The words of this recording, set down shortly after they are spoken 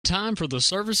time for the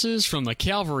services from the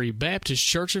Calvary Baptist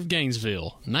Church of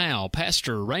Gainesville. Now,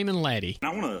 Pastor Raymond Laddie.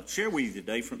 I want to share with you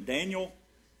today from Daniel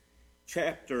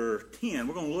chapter 10.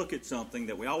 We're going to look at something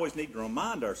that we always need to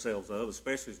remind ourselves of,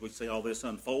 especially as we see all this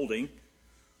unfolding.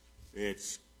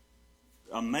 It's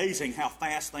amazing how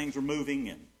fast things are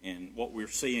moving and what we're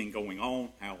seeing going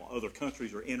on, how other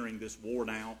countries are entering this war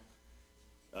now.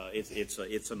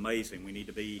 It's amazing. We need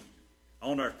to be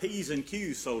on our P's and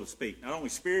Q's, so to speak, not only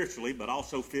spiritually, but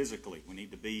also physically. We need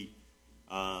to be,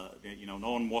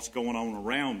 knowing what's going on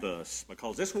around us,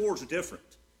 because this war is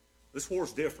different. This war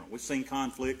is different. We've seen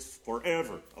conflicts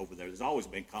forever over there. There's always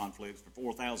been conflicts for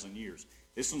 4,000 years.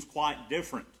 This one's quite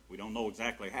different. We don't know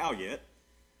exactly how yet,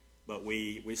 but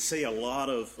we see a lot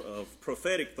of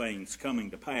prophetic things coming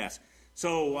to pass.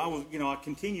 So I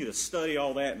continue to study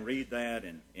all that and read that,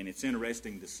 and it's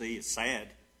interesting to see. It's sad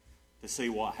to see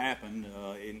what happened,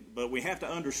 but we have to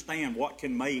understand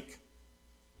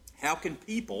how can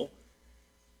people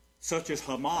such as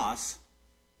Hamas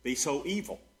be so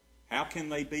evil? How can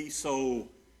they be so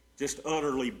just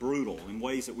utterly brutal in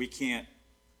ways that we can't,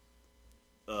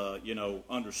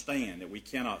 understand, that we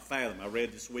cannot fathom? I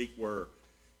read this week where,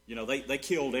 they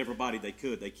killed everybody they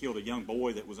could. They killed a young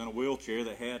boy that was in a wheelchair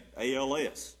that had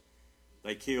ALS.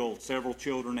 They killed several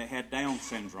children that had Down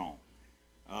syndrome.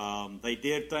 They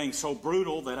did things so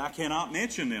brutal that I cannot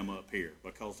mention them up here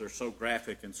because they're so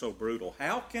graphic and so brutal.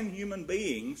 How can human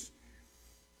beings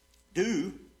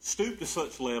stoop to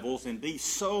such levels and be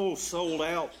so sold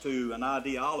out to an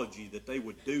ideology that they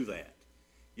would do that?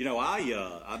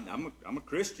 I'm a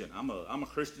Christian. I'm a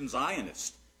Christian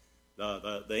Zionist.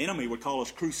 The enemy would call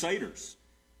us crusaders.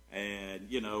 And,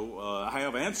 I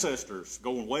have ancestors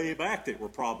going way back that were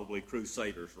probably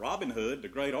crusaders. Robin Hood, the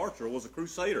great archer, was a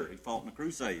crusader. He fought in the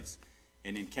Crusades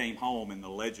and then came home and the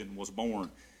legend was born,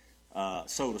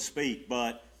 so to speak.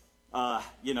 But,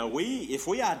 if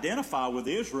we identify with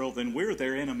Israel, then we're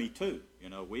their enemy too.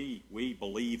 We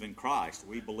believe in Christ.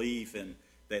 We believe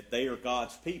that they are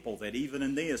God's people, that even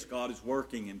in this, God is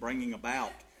working and bringing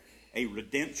about a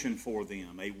redemption for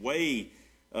them, a way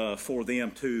for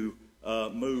them to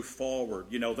move forward.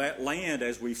 That land,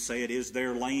 as we've said, is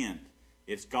their land.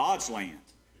 It's God's land.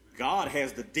 God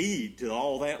has the deed to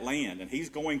all that land, and He's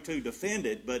going to defend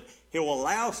it, but He'll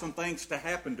allow some things to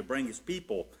happen to bring His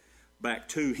people back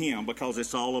to Him, because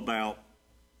it's all about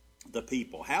the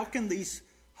people. How can these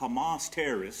Hamas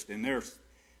terrorists, and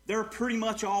they're pretty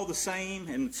much all the same,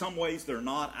 and in some ways they're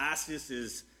not. ISIS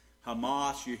is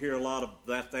Hamas. You hear a lot of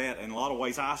that. In a lot of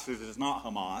ways, ISIS is not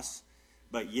Hamas.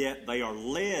 But yet they are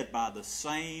led by the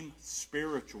same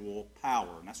spiritual power.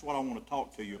 And that's what I want to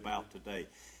talk to you about today.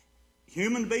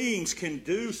 Human beings can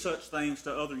do such things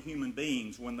to other human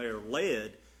beings when they are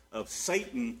led of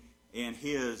Satan and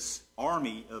his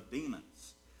army of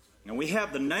demons. Now we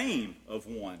have the name of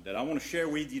one that I want to share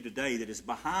with you today that is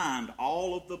behind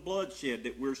all of the bloodshed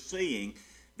that we're seeing,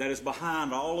 that is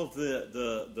behind all of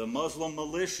the Muslim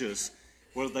militias,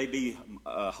 whether they be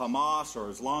Hamas or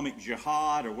Islamic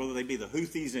Jihad, or whether they be the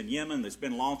Houthis in Yemen that's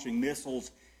been launching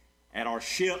missiles at our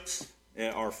ships,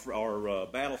 our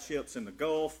battleships in the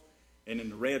Gulf and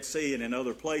in the Red Sea and in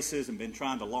other places, and been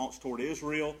trying to launch toward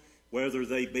Israel, whether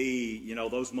they be,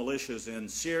 those militias in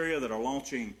Syria that are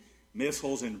launching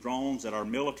missiles and drones at our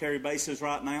military bases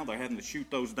right now. They're having to shoot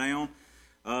those down.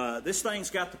 This thing's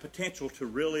got the potential to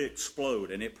really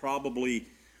explode, and it probably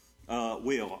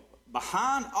will.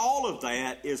 Behind all of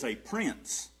that is a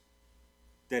prince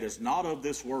that is not of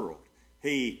this world.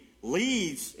 He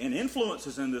leads and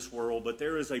influences in this world, but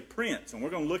there is a prince. And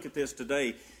we're going to look at this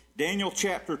today. Daniel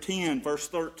chapter 10, verse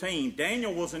 13.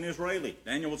 Daniel was an Israeli.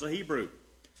 Daniel was a Hebrew.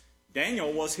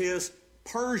 Daniel was his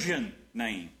Persian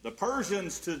name. The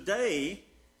Persians today,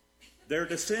 their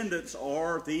descendants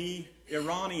are the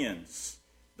Iranians.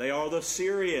 They are the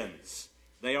Syrians.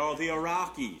 They are the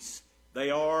Iraqis. They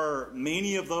are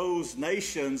many of those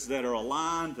nations that are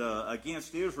aligned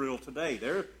against Israel today.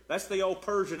 That's the old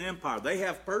Persian Empire. They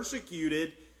have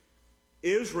persecuted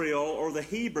Israel or the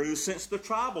Hebrews since the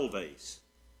tribal days.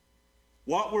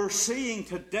 What we're seeing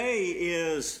today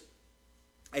is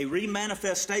a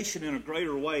remanifestation in a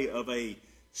greater way of a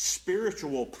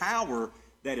spiritual power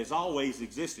that has always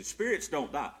existed. Spirits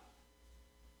don't die.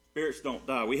 Spirits don't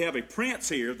die. We have a prince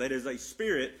here that is a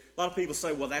spirit. A lot of people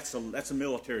say, well, that's a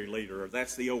military leader, or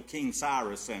that's the old King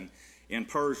Cyrus in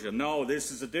Persia. No,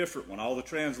 this is a different one. All the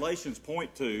translations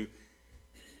point to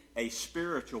a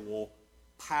spiritual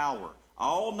power.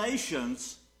 All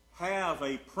nations have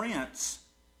a prince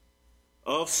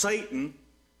of Satan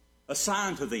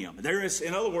assigned to them. There is,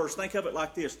 in other words, think of it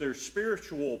like this. There's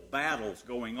spiritual battles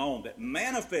going on that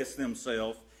manifest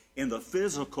themselves in the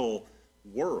physical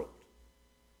world.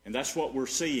 And that's what we're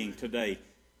seeing today.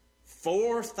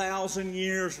 4,000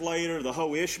 years later, the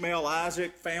whole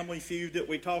Ishmael-Isaac family feud that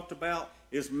we talked about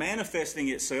is manifesting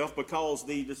itself because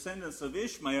the descendants of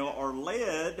Ishmael are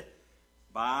led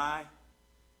by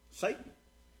Satan.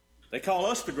 They call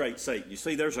us the great Satan. You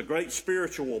see, there's a great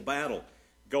spiritual battle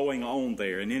going on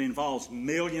there, and it involves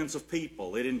millions of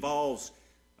people. It involves,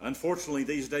 unfortunately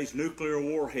these days, nuclear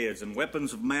warheads and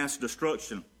weapons of mass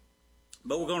destruction.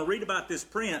 But we're going to read about this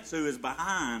prince who is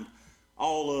behind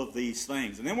all of these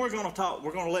things. And then we're going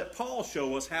to let Paul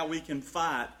show us how we can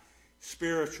fight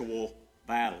spiritual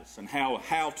battles and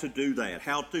how to do that,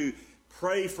 how to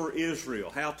pray for Israel,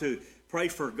 how to pray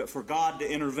for God to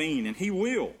intervene. And he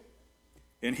will.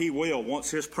 And he will once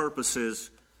his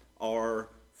purposes are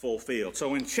fulfilled.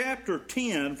 So in chapter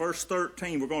 10, verse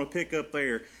 13, we're going to pick up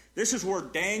there. This is where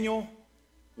Daniel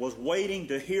was waiting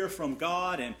to hear from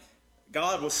God, and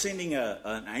God was sending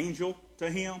an angel to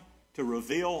him to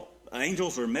reveal.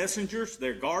 Angels are messengers.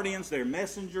 They're guardians. They're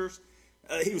messengers.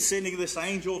 He was sending this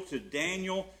angel to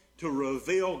Daniel to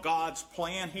reveal God's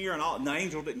plan here, and the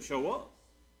angel didn't show up.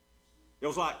 It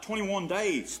was like 21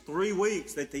 days, 3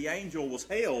 weeks that the angel was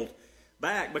held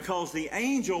back because the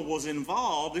angel was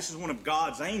involved. This is one of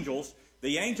God's angels.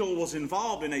 The angel was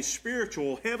involved in a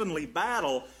spiritual heavenly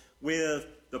battle with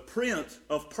the prince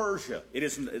of Persia.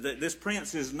 This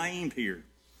prince is named here.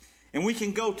 And we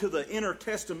can go to the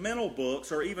intertestamental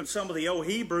books or even some of the old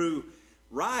Hebrew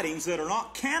writings that are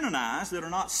not canonized, that are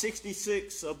not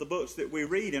 66 of the books that we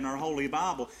read in our Holy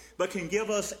Bible, but can give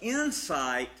us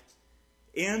insight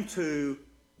into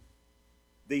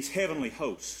these heavenly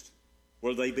hosts,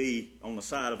 whether they be on the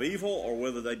side of evil or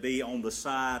whether they be on the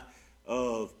side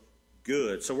of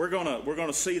good. So we're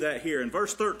gonna see that here. In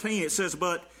verse 13 it says,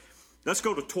 but let's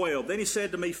go to 12. Then he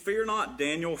said to me, fear not,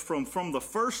 Daniel, from the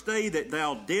first day that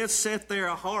thou didst set there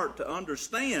a heart to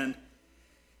understand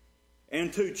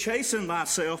and to chasten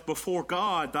thyself before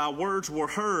God, thy words were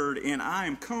heard, and I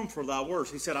am come for thy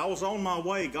words. He said, I was on my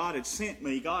way. God had sent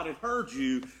me. God had heard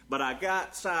you, but I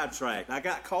got sidetracked. I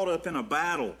got caught up in a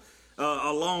battle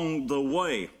along the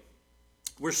way.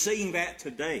 We're seeing that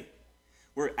today.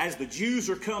 As the Jews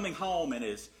are coming home, and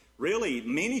as really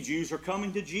many Jews are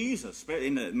coming to Jesus.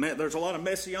 There's a lot of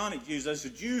Messianic Jews. As the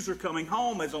Jews are coming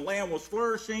home, as the land was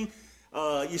flourishing,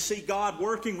 you see God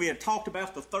working. We had talked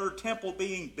about the third temple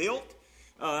being built.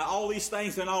 All these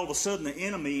things, then all of a sudden the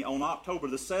enemy on October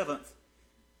the 7th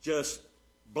just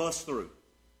bust through.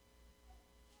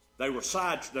 They're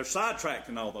sidetracked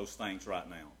in all those things right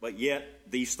now. But yet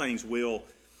these things will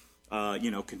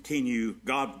continue.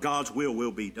 God's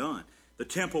will be done. The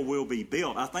temple will be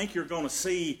built. I think you're going to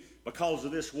see, because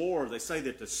of this war, they say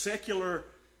that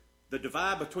the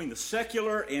divide between the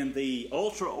secular and the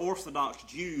ultra-Orthodox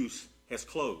Jews has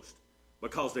closed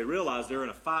because they realize they're in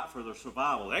a fight for their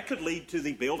survival. That could lead to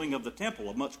the building of the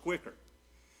temple much quicker.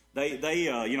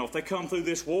 If they come through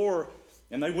this war,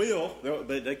 and they will,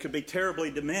 they could be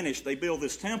terribly diminished. They build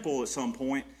this temple at some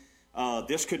point.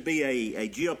 This could be a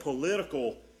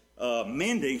geopolitical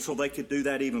mending, so they could do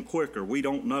that even quicker. We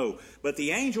don't know. But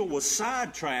the angel was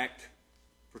sidetracked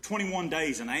for 21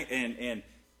 days, and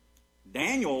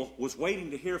Daniel was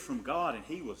waiting to hear from God, and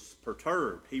he was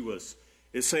perturbed.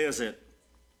 It says that,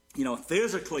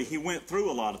 physically he went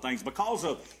through a lot of things. Because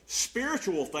of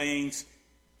spiritual things,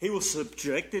 he was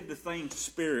subjected to things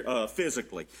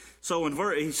physically. So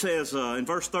he says in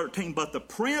verse 13, but the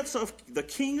prince of the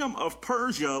kingdom of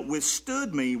Persia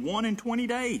withstood me 21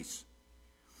 days.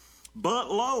 But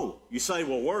lo, you say,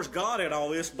 well, where's God in all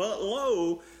this? But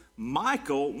lo,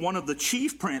 Michael, one of the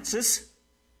chief princes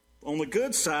on the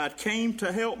good side, came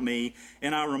to help me,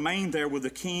 and I remained there with the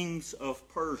kings of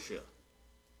Persia.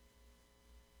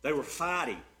 They were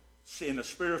fighting in the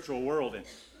spiritual world, and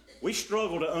we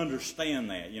struggle to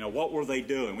understand that. What were they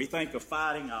doing? We think of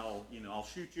fighting, I'll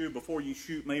shoot you before you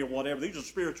shoot me or whatever. These are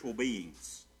spiritual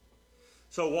beings.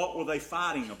 So what were they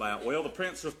fighting about? Well, the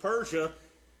prince of Persia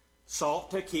sought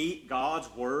to keep God's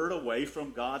word away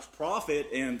from God's prophet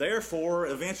and therefore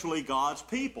eventually God's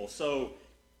people. So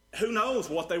who knows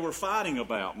what they were fighting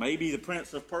about? Maybe the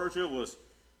prince of Persia was,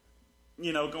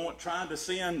 trying to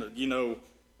send,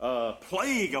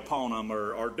 plague upon them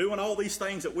or doing all these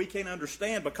things that we can't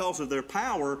understand because of their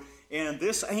power. And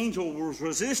this angel was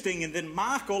resisting, and then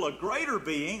Michael, a greater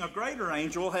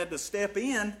angel, had to step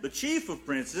in, the chief of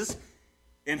princes,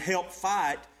 and help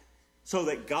fight so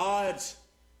that God's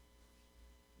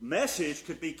message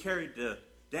could be carried to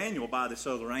Daniel by this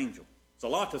other angel. It's a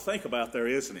lot to think about there,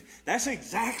 isn't it? That's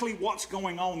exactly what's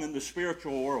going on in the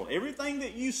spiritual world. Everything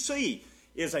that you see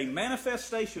is a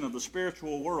manifestation of the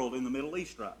spiritual world in the Middle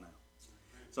East right now.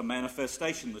 It's a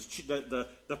manifestation.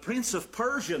 The prince of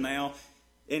Persia now,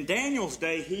 in Daniel's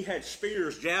day, he had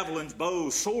spears, javelins,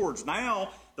 bows, swords.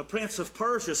 Now, the prince of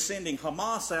Persia is sending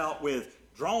Hamas out with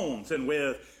drones and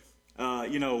with,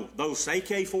 those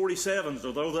AK-47s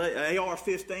or those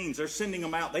AR-15s. They're sending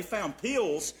them out. They found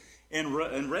pills and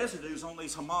residues on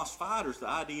these Hamas fighters. The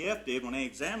IDF did when they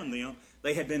examined them.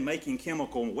 They had been making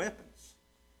chemical weapons,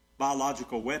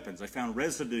 biological weapons. They found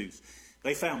residues.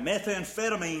 They found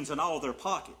methamphetamines in all their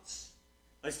pockets.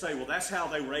 They say, well, that's how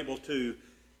they were able to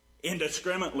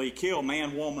indiscriminately kill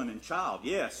man, woman, and child.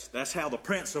 Yes, that's how the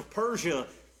prince of Persia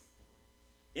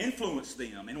influenced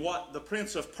them, and what the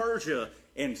prince of Persia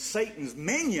and Satan's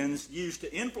minions used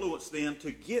to influence them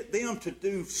to get them to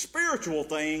do spiritual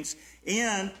things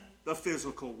in the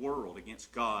physical world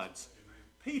against God's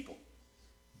people.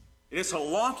 It's a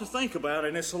lot to think about,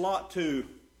 and it's a lot to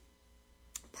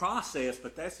process,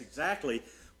 but that's exactly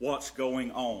what's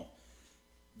going on.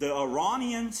 The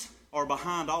Iranians are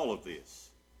behind all of this,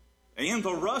 and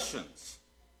the Russians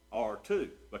are too,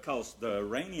 because the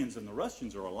Iranians and the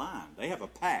Russians are aligned. They have a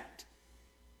pact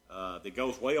that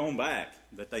goes way on back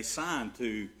that they signed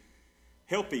to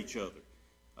help each other.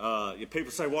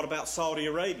 People say, what about Saudi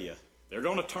Arabia? They're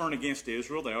going to turn against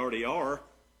Israel. They already are.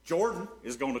 Jordan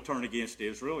is going to turn against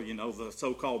Israel. You know, the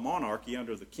so-called monarchy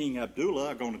under the King Abdullah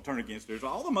are going to turn against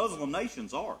Israel. All the Muslim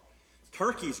nations are.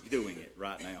 Turkey's doing it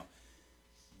right now.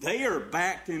 They are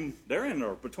between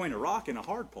a rock and a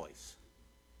hard place.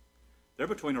 They're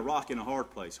between a rock and a hard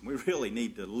place, and we really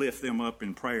need to lift them up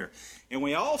in prayer. And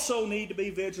we also need to be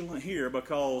vigilant here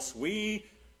because we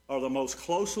are the most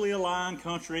closely aligned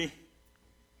country.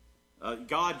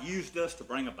 God used us to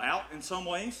bring about, in some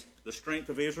ways, the strength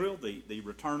of Israel, the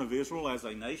return of Israel as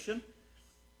a nation.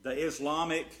 The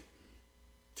Islamic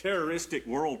terroristic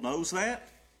world knows that.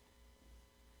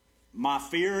 My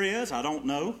fear is, I don't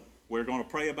know, we're going to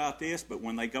pray about this, but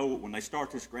when they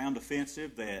start this ground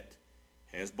offensive, that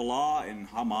Hezbollah and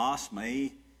Hamas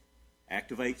may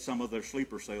activate some of their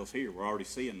sleeper cells here. We're already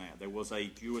seeing that. There was a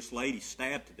Jewish lady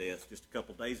stabbed to death just a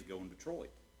couple days ago in Detroit.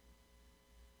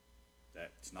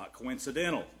 That's not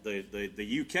coincidental.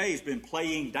 The UK has been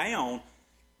playing down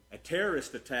a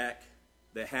terrorist attack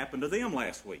that happened to them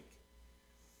last week.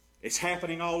 It's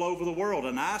happening all over the world.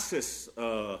 An ISIS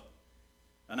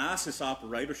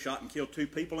operator shot and killed 2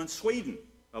 people in Sweden,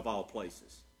 of all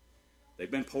places.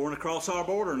 They've been pouring across our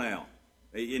border now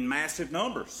in massive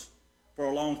numbers for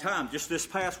a long time. Just this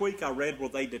past week I read where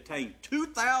they detained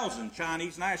 2,000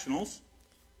 Chinese nationals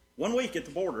 1 week at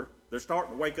the border. They're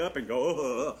starting to wake up and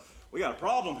go, we got a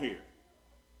problem here.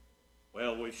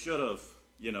 Well, we should have,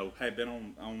 had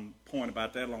been on point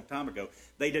about that a long time ago.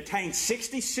 They detained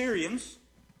 60 Syrians,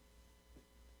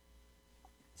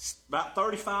 about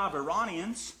 35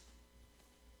 Iranians.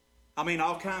 I mean,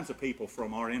 all kinds of people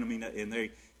from our enemy, and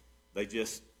they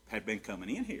just had been coming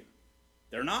in here.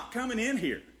 They're not coming in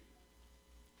here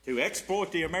to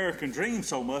exploit the American dream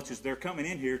so much as they're coming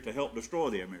in here to help destroy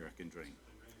the American dream.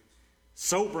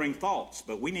 Sobering thoughts,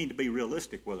 but we need to be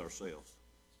realistic with ourselves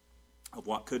of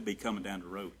what could be coming down the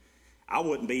road. I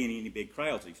wouldn't be in any big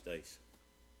crowds these days,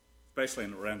 especially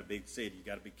around a big city. You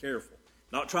got to be careful.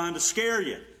 Not trying to scare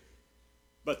you,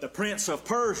 but the Prince of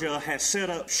Persia has set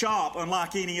up shop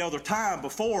unlike any other time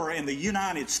before in the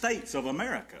United States of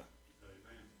America.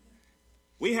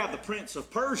 We have the Prince of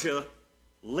Persia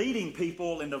leading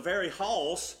people in the very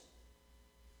halls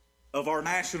of our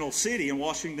national city in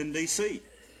Washington, D.C.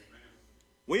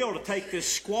 We ought to take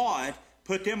this squad,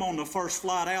 put them on the first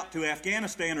flight out to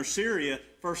Afghanistan or Syria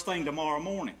first thing tomorrow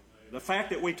morning. The fact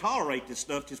that we tolerate this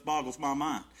stuff just boggles my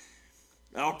mind.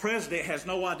 Our president has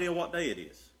no idea what day it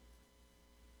is.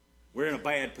 We're in a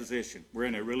bad position. We're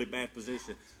in a really bad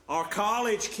position. Our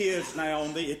college kids now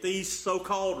at these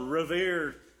so-called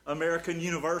revered American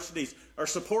universities are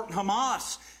supporting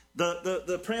Hamas.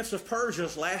 The Prince of Persia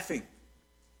is laughing.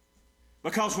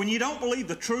 Because when you don't believe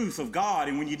the truth of God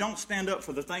and when you don't stand up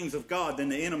for the things of God, then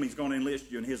the enemy's going to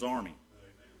enlist you in his army.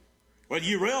 Whether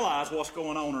you realize what's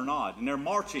going on or not, and they're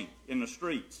marching in the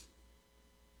streets.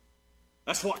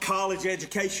 That's what college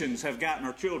educations have gotten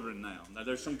our children now. Now,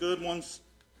 there's some good ones,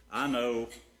 I know,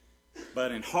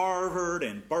 but in Harvard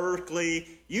and Berkeley,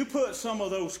 you put some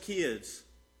of those kids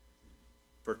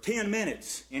for 10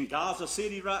 minutes in Gaza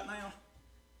City right now,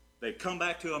 they'd come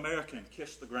back to America and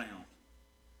kiss the ground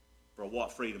for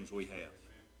what freedoms we have.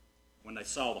 When they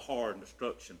saw the horror and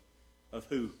destruction of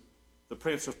who the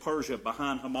Prince of Persia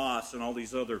behind Hamas and all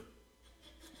these other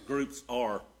groups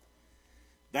are.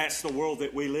 That's the world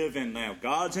that we live in now.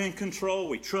 God's in control.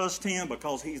 We trust him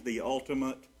because he's the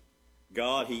ultimate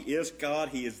God. He is God.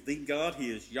 He is the God.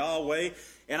 He is Yahweh.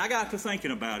 And I got to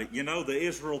thinking about it. You know, the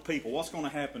Israel people, what's going to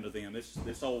happen to them?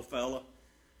 This old fella.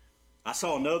 I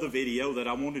saw another video that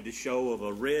I wanted to show of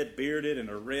a red-bearded and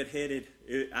a red-headed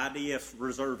IDF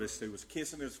reservist who was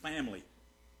kissing his family.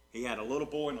 He had a little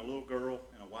boy and a little girl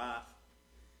and a wife,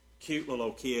 cute little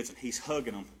old kids, and he's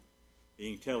hugging them.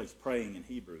 You can tell he's praying in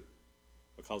Hebrew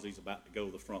because he's about to go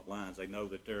to the front lines. They know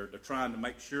that they're trying to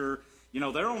make sure, you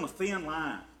know, they're on a thin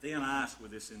line, thin ice with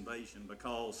this invasion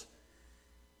because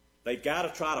they've got to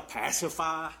try to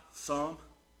pacify some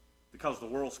because the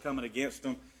world's coming against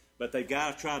them. But they've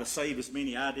got to try to save as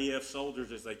many IDF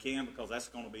soldiers as they can because that's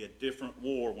going to be a different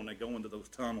war when they go into those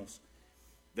tunnels.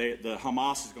 The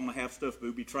Hamas is going to have stuff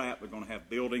booby-trapped. They're going to have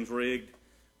buildings rigged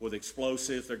with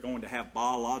explosives. They're going to have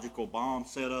biological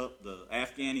bombs set up. The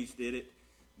Afghanis did it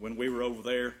when we were over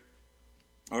there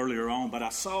earlier on. But I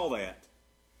saw that,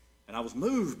 and I was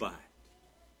moved by it.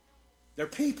 They're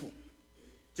people,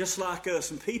 just like us,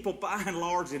 and people by and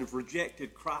large that have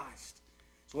rejected Christ.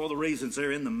 It's one of the reasons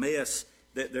they're in the mess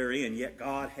that they're in, yet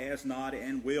God has not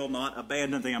and will not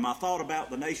abandon them. I thought about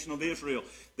the nation of Israel.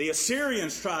 The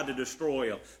Assyrians tried to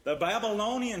destroy them. The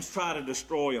Babylonians tried to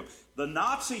destroy them. The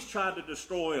Nazis tried to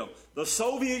destroy them. The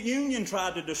Soviet Union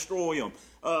tried to destroy them.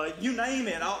 You name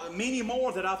it, many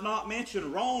more that I've not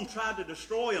mentioned. Rome tried to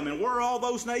destroy them. And where are all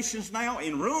those nations now?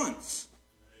 In ruins.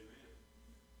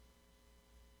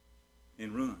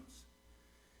 In ruins.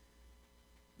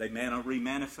 They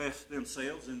remanifest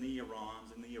themselves in the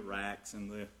Irans and the Iraqs and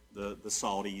the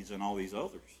Saudis and all these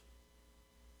others.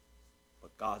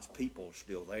 But God's people are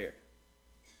still there.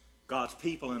 God's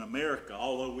people in America,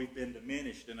 although we've been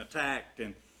diminished and attacked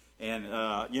and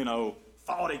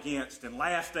fought against and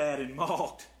laughed at and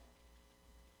mocked,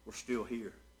 we're still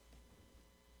here.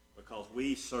 Because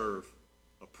we serve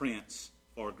a prince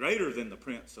far greater than the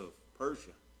prince of Persia,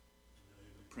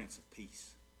 the Prince of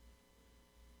Peace.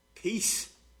 Peace.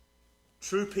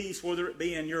 True peace, whether it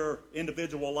be in your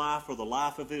individual life or the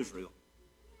life of Israel,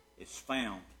 is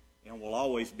found and will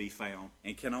always be found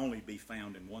and can only be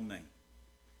found in one name.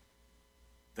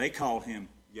 They call him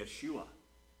Yeshua.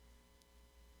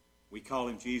 We call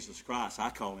him Jesus Christ.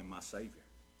 I call him my Savior.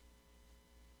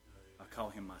 I call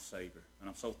him my Savior. And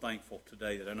I'm so thankful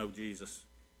today that I know Jesus,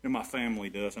 and my family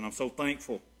does. And I'm so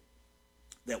thankful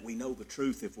that we know the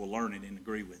truth if we'll learn it and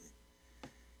agree with it.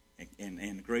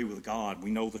 And agree with God.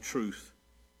 We know the truth.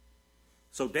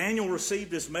 So Daniel received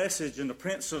this message, and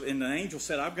the angel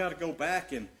said, I've got to go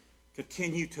back and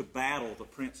continue to battle the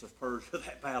Prince of Persia.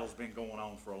 That battle's been going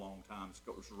on for a long time.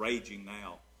 It's raging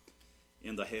now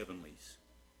in the heavenlies.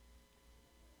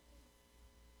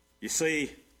 You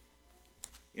see,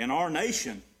 in our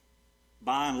nation,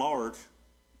 by and large,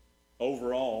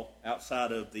 overall,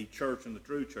 outside of the church and the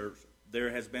true church, there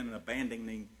has been an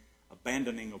abandoning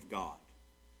of God.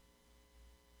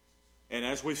 And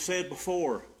as we've said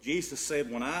before, Jesus said,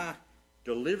 when I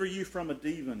deliver you from a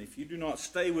demon, if you do not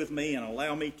stay with me and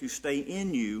allow me to stay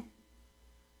in you,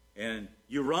 and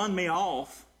you run me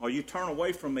off, or you turn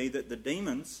away from me, that the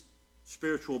demons,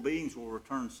 spiritual beings, will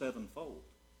return sevenfold.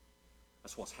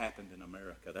 That's what's happened in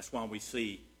America. That's why we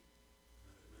see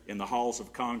in the halls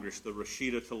of Congress the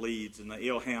Rashida Tlaibs and the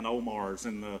Ilhan Omars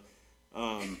and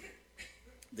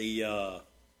the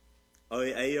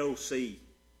AOC,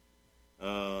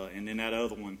 and then that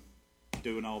other one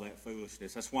doing all that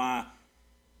foolishness. That's why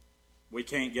we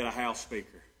can't get a House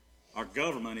Speaker. Our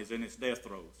government is in its death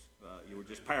throes. You were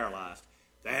just paralyzed.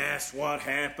 That's what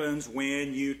happens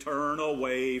when you turn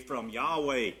away from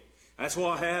Yahweh. That's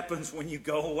what happens when you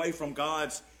go away from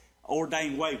God's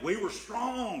ordained way. We were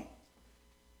strong.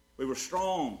 We were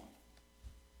strong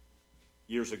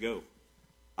years ago.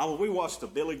 We watched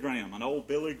an old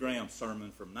Billy Graham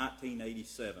sermon from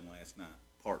 1987 last night,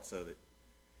 parts of it.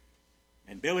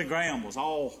 And Billy Graham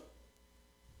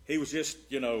he was just,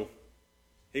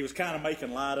 he was kind of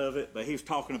making light of it, but he was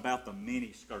talking about the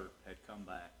mini skirt had come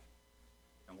back.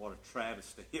 And what a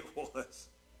travesty it was.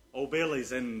 Old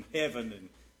Billy's in heaven, and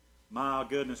my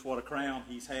goodness, what a crown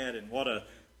he's had, and what a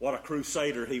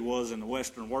crusader he was in the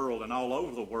Western world and all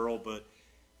over the world. But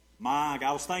I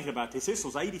was thinking about this. This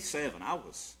was 87. I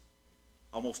was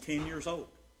almost 10 years old,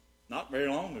 not very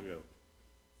long ago.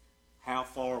 How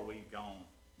far we've gone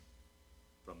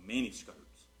from mini skirts.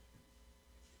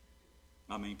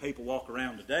 I mean, people walk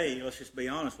around today, let's just be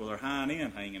honest, with their hind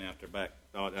end hanging out their back,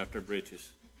 out their britches.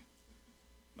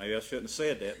 Maybe I shouldn't have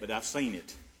said that, but I've seen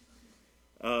it.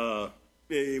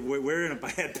 We're in a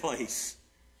bad place.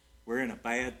 We're in a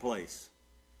bad place.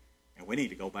 And we need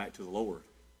to go back to the Lord.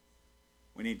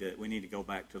 We need to go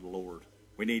back to the Lord.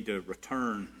 We need to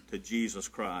return to Jesus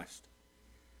Christ.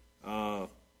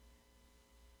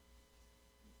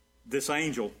 this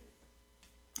angel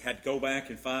had to go back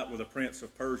and fight with the prince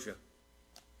of Persia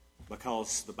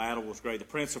because the battle was great. The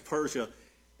prince of Persia,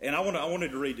 and I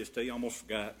wanted to read this to you. I almost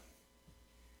forgot.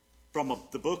 From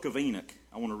the book of Enoch,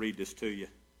 I want to read this to you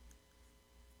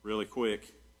really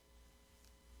quick.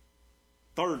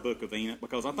 Third book of Enoch,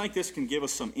 because I think this can give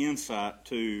us some insight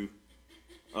to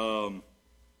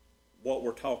what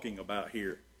we're talking about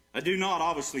here. I do not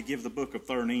obviously give the book of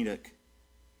 3rd Enoch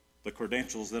the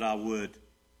credentials that I would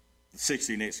the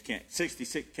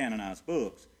 66 canonized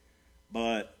books,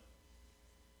 but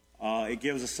it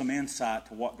gives us some insight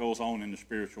to what goes on in the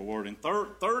spiritual world. In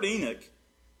 3rd Enoch,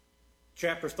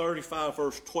 chapter 35,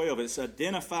 verse 12, it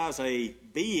identifies a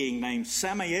being named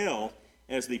Samael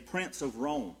as the prince of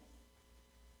Rome.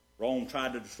 Rome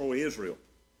tried to destroy Israel.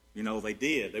 You know, they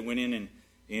did. They went in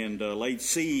and laid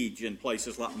siege in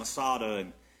places like Masada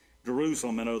and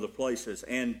Jerusalem and other places.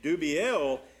 And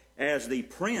Dubiel as the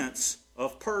prince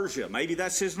of Persia. Maybe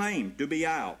that's his name,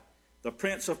 Dubiel, the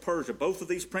prince of Persia. Both of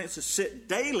these princes sit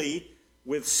daily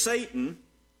with Satan.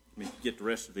 Let me get the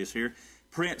rest of this here.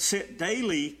 Sit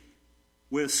daily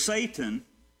with Satan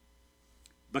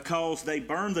because they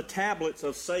burn the tablets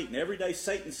of Satan. Every day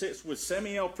Satan sits with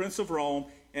Samael, prince of Rome,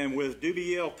 and with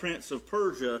Dubiel, prince of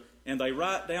Persia, and they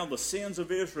write down the sins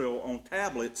of Israel on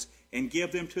tablets and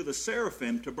give them to the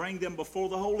seraphim to bring them before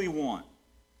the Holy One.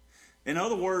 In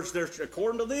other words,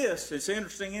 according to this, it's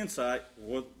interesting insight.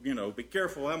 Well, be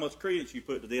careful how much credence you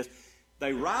put to this.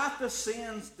 They write the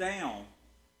sins down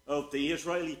of the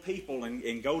Israeli people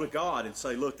and go to God and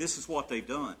say, look, this is what they've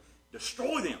done.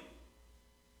 Destroy them.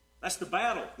 That's the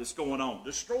battle that's going on.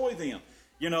 Destroy them.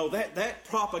 That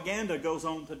propaganda goes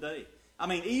on today. I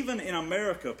mean, even in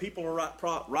America, people are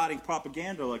writing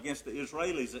propaganda against the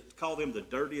Israelis that call them the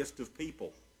dirtiest of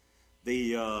people.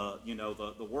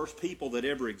 The worst people that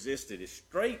ever existed. Is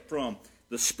straight from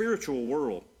the spiritual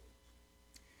world.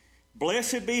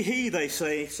 Blessed be he, they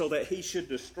say, so that he should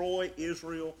destroy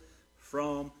Israel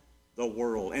from the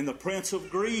world. And the prince of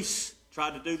Greece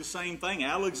tried to do the same thing.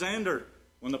 Alexander,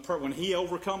 when he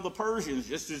overcome the Persians,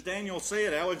 just as Daniel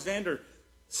said, Alexander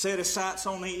set his sights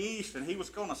on the east, and he was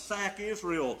going to sack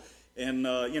Israel and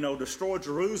destroy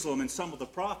Jerusalem. And some of the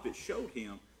prophets showed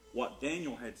him what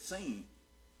Daniel had seen.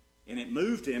 And it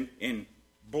moved him and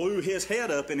blew his head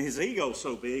up and his ego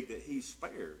so big that he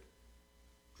spared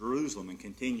Jerusalem and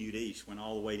continued east, went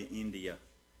all the way to India.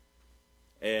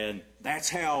 And that's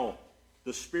how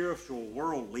the spiritual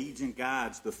world leads and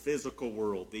guides the physical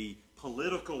world, the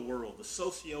political world, the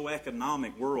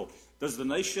socioeconomic world. Does the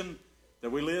nation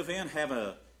that we live in have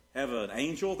an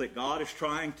angel that God is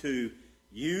trying to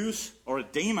use, or a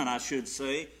demon, I should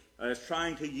say, is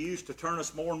trying to use to turn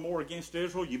us more and more against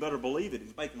Israel? You better believe it.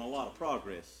 He's making a lot of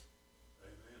progress.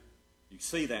 Amen. You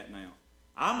see that now.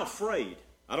 I'm afraid.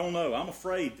 I don't know. I'm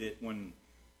afraid that when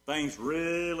things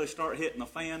really start hitting the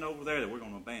fan over there, that we're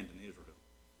going to abandon Israel.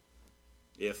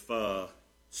 If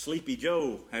Sleepy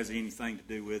Joe has anything to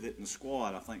do with it in the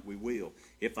squad, I think we will.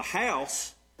 If the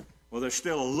House, well, there's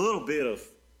still a little bit of,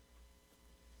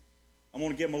 I'm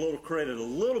going to give them a little credit, a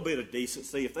little bit of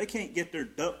decency. If they can't get their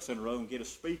ducks in a row and get a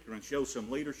speaker and show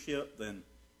some leadership, then,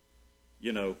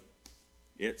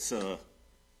 it's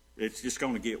just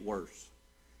going to get worse.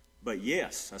 But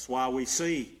yes, that's why we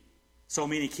see so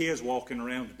many kids walking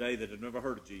around today that have never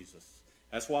heard of Jesus.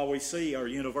 That's why we see our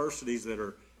universities that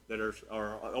are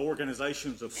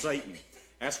organizations of Satan.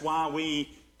 That's why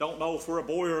we don't know if we're a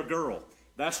boy or a girl.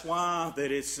 That's why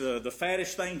that it's the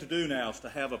fattest thing to do now is to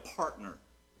have a partner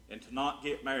and to not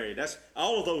get married. That's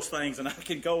all of those things, and I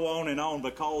can go on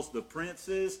because the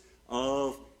princes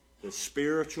of the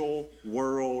spiritual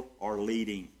world are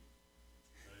leading.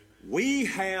 We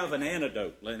have an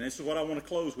antidote, and this is what I want to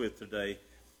close with today.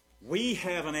 We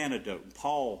have an antidote, and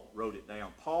Paul wrote it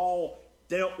down. Paul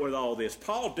dealt with all this.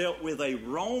 Paul dealt with a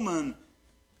Roman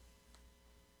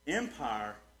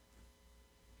empire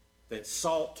that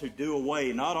sought to do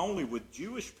away not only with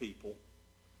Jewish people,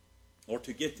 or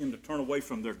to get them to turn away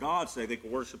from their gods so they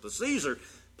could worship the Caesar.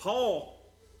 Paul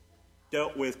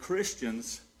dealt with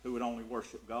Christians who would only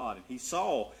worship God. And he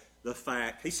saw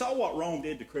what Rome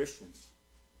did to Christians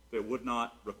that would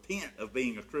not repent of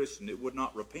being a Christian, that would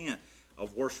not repent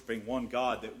of worshiping one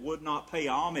God, that would not pay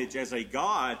homage as a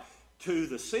God to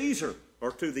the Caesar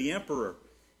or to the emperor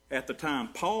at the time.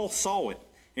 Paul saw it,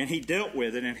 and he dealt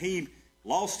with it, and he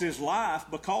lost his life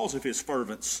because of his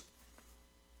fervence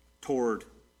toward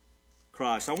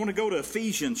Christ. I want to go to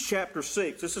Ephesians chapter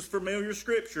 6. This is familiar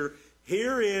scripture.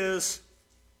 Here is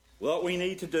what we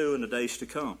need to do in the days to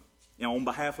come, on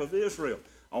behalf of Israel,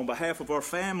 on behalf of our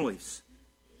families.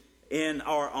 in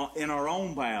our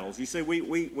own battles. You see,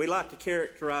 we like to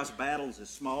characterize battles as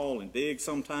small and big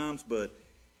sometimes, but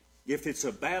if it's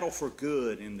a battle for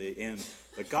good and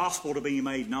the gospel to be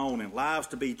made known and lives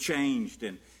to be changed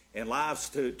and lives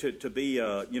to be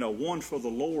won for the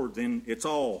Lord, then it's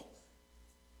all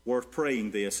worth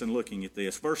praying this and looking at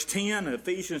this. Verse 10,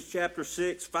 Ephesians chapter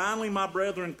 6, finally, my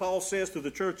brethren, Paul says to the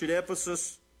church at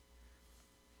Ephesus,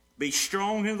 be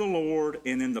strong in the Lord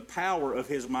and in the power of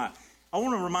his might. I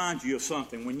want to remind you of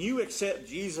something. When you accept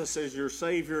Jesus as your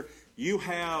Savior, you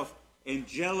have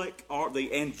the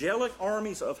angelic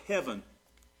armies of heaven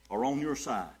are on your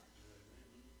side.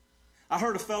 I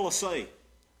heard a fellow say,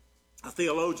 a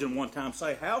theologian one time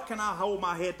say, how can I hold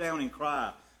my head down and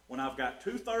cry when I've got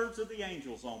 2/3 of the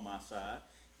angels on my side,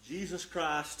 Jesus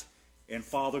Christ and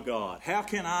Father God? How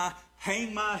can I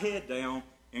hang my head down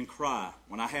and cry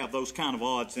when I have those kind of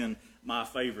odds in my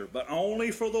favor? But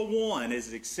only for the one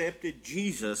has accepted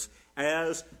Jesus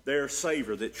as their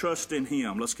Savior, that trust in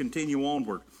him. Let's continue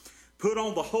onward. Put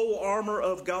on the whole armor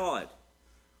of God,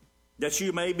 that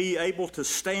you may be able to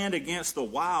stand against the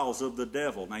wiles of the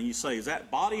devil. Now you say, is that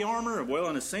body armor? Well,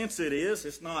 in a sense it is.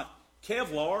 It's not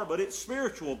Kevlar, but it's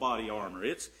spiritual body armor.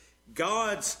 It's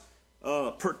God's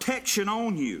protection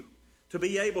on you to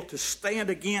be able to stand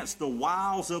against the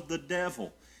wiles of the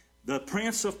devil. The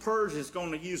prince of Persia is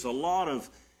going to use a lot of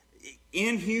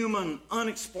inhuman,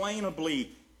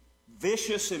 unexplainably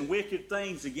vicious and wicked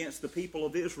things against the people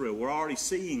of Israel. We're already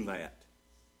seeing that.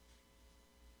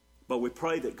 But we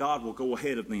pray that God will go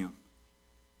ahead of them,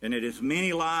 and that as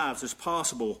many lives as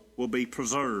possible will be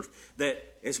preserved,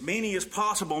 that as many as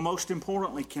possible, most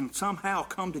importantly, can somehow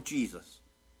come to Jesus,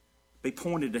 be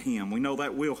pointed to him. We know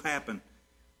that will happen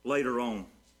later on.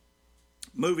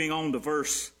 Moving on to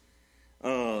verse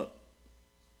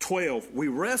 12. We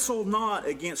wrestle not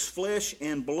against flesh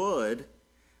and blood,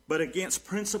 but against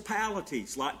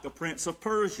principalities, like the Prince of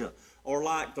Persia, or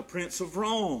like the Prince of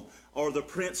Rome, or the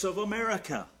Prince of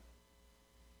America,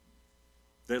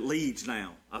 that leads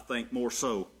now, I think, more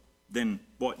so than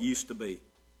what used to be.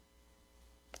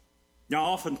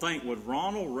 Y'all often think, would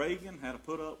Ronald Reagan have to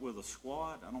put up with a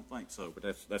squad? I don't think so,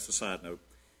 but that's a side note.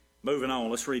 Moving on,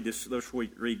 let's read this. Let's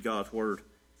read God's word.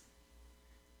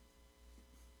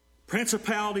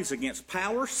 Principalities against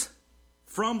powers,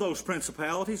 from those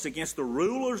principalities against the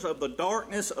rulers of the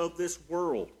darkness of this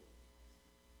world.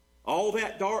 All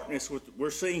that darkness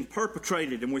we're seeing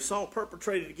perpetrated, and we saw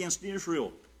perpetrated against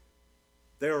Israel.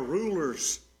 There are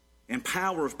rulers and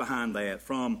powers behind that,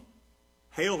 from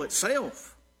hell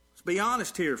itself. Let's be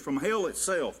honest here, from hell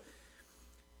itself.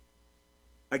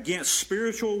 Against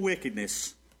spiritual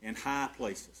wickedness in high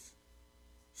places.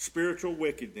 Spiritual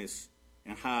wickedness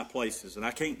in high places. And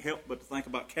I can't help but to think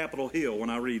about Capitol Hill when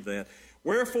I read that.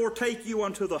 Wherefore take you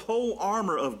unto the whole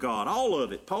armor of God, all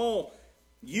of it. Paul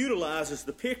utilizes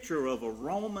the picture of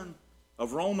Roman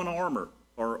armor,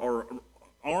 or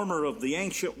armor of the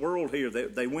ancient world here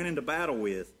that they went into battle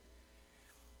with,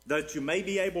 that you may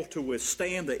be able to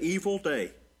withstand the evil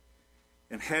day,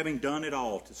 and having done it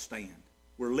all, to stand.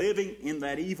 We're living in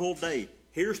that evil day.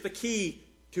 Here's the key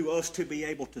to us to be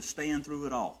able to stand through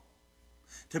it all,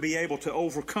 to be able to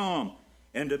overcome,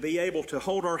 and to be able to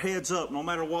hold our heads up no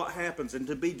matter what happens, and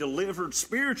to be delivered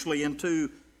spiritually into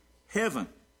heaven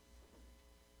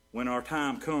when our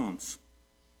time comes.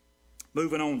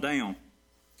 Moving on down.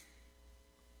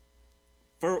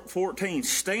 14,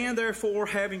 stand therefore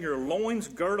having your loins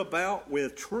girt about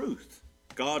with truth,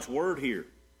 God's word here,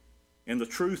 and the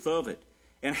truth of it,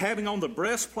 and having on the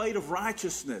breastplate of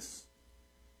righteousness.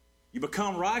 You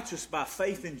become righteous by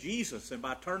faith in Jesus and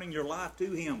by turning your life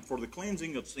to him for the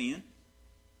cleansing of sin.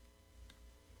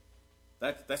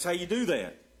 That's how you do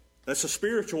that. That's a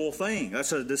spiritual thing.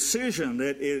 That's a decision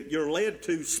that you're led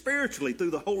to spiritually through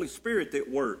the Holy Spirit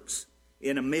that works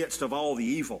in the midst of all the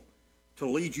evil, to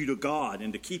lead you to God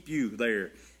and to keep you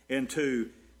there, and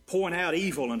to point out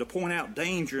evil and to point out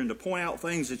danger and to point out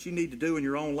things that you need to do in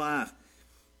your own life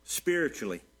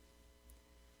spiritually.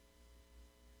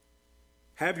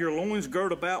 Have your loins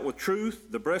girt about with truth,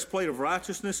 the breastplate of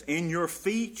righteousness, and your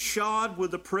feet shod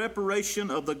with the preparation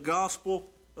of the gospel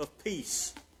of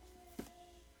peace.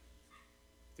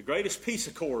 The greatest peace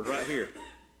accord right here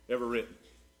ever written.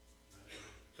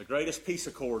 The greatest peace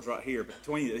accords right here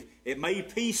between it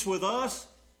made peace with us,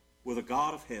 with a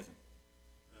God of heaven.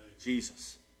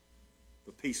 Jesus,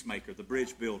 the peacemaker, the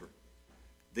bridge builder,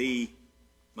 the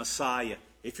Messiah.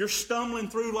 If you're stumbling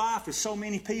through life, as so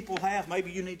many people have,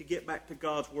 maybe you need to get back to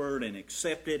God's word and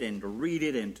accept it, and to read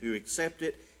it and to accept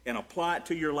it and apply it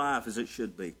to your life as it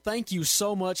should be. Thank you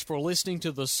so much for listening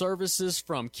to the services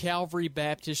from Calvary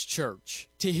Baptist Church.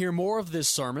 To hear more of this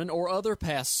sermon or other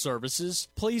past services,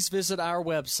 please visit our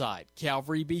website,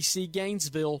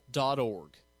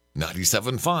 calvarybcgainesville.org.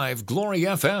 97.5 Glory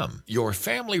FM, your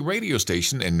family radio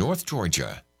station in North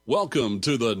Georgia. Welcome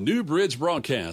to the New Bridge broadcast.